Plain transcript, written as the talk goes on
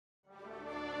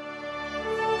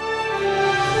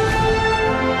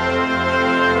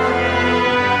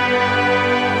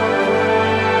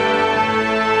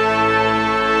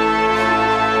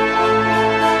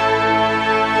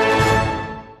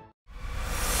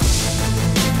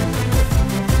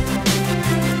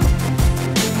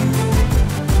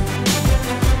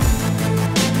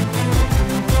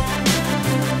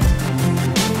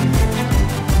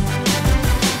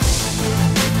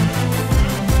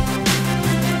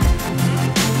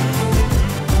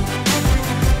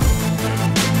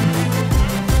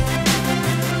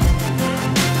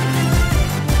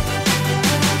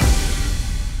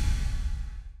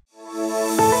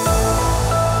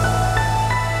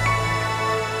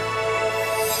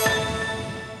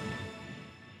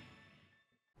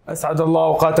أسعد الله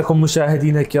أوقاتكم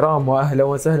مشاهدينا الكرام، وأهلا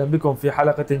وسهلا بكم في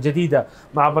حلقة جديدة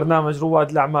مع برنامج رواد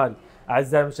الأعمال.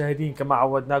 أعزائي المشاهدين، كما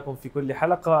عودناكم في كل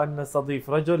حلقة أن نستضيف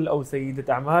رجل أو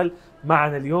سيدة أعمال.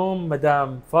 معنا اليوم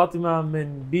مدام فاطمة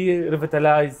من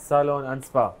ريفيتالايز صالون أند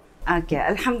سبا. اوكي،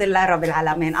 الحمد لله رب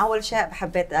العالمين. اول شيء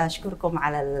حبيت اشكركم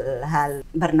على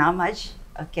هالبرنامج.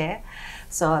 اوكي,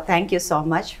 so thank you so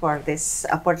much for this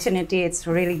opportunity. It's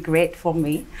really great for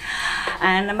me.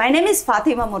 And my name is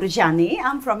Fatima Murjani.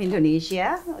 I'm from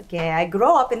Indonesia. Okay, I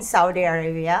grew up in Saudi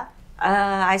Arabia.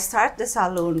 I started the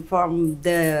salon from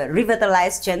the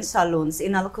Revitalize Gen Salons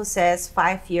in Al Qusais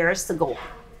 5 years ago.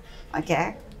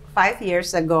 Okay, 5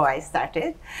 years ago I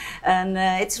started, and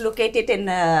it's located in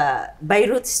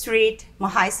Beirut Street,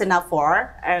 Mahaisana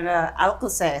 4, and Al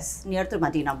Qusais, near to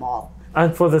Madinah Mall.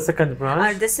 And for the second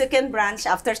branch? The second branch,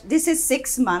 after this is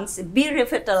 6 months,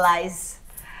 Revitalize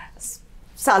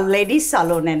Ladies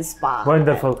Salon and Spa.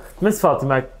 Wonderful. Miss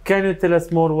Fatima, can you tell us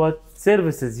more what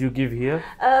services you give here?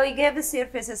 We give the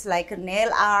services like nail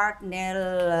art,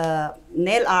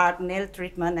 nail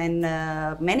treatment, and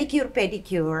manicure,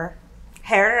 pedicure,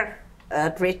 hair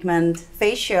treatment,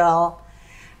 facial,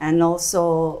 and also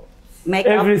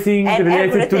makeup. Everything and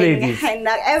related to ladies. And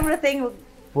everything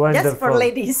Wonderful. just for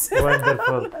ladies.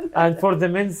 Wonderful. And for the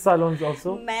men's salons also?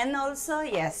 Men also,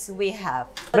 yes, we have.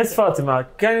 Miss Fatima,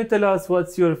 can you tell us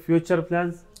what's your future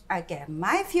plans? Okay,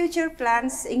 my future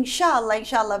plans, inshallah,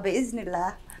 biiznillah,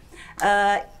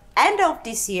 end of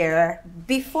this year,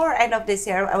 before end of this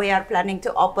year, we are planning to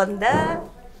open the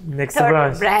Next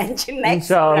third branch.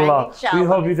 Inshallah. We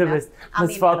hope you the best.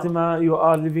 Miss Fatima, you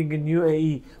are living in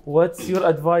UAE. What's your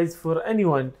advice for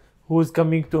anyone who is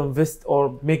coming to invest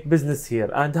or make business here,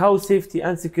 and how safety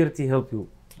and security help you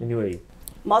in UAE?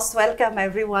 Most welcome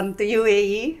everyone to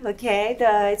UAE. Okay,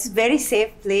 it's very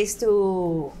safe place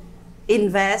to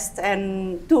invest and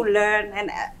to learn, and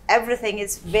everything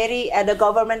is very, the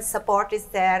government support is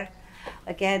there.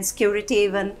 Okay, and security,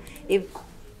 even if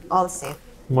all safe.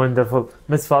 Wonderful.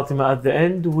 Miss Fatima, at the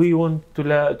end, we want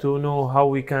to know how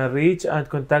we can reach and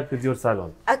contact with your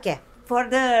salon. Okay, for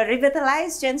the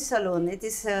Revitalize Gen Salon, it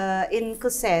is in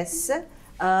Qusais,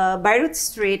 Beirut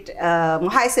Street,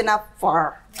 Mahaisana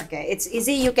 4. Okay, it's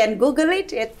easy. You can Google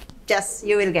it.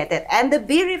 You will get it. And the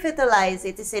Revitalize,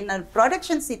 it is in a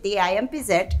production city,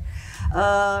 IMPZ,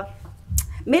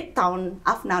 Midtown,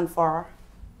 Afnan 4.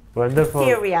 Wonderful.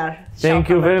 Here we are. Thank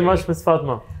you very much, Miss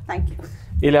Fatima. Thank you.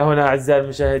 إلى هنا أعزائي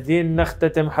المشاهدين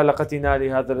نختتم حلقتنا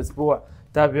لهذا الأسبوع.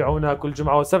 تابعونا كل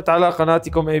جمعة وسبت على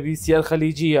قناتكم ABC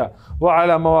الخليجية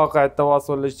وعلى مواقع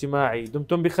التواصل الاجتماعي.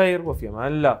 دمتم بخير وفي أمان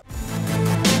الله.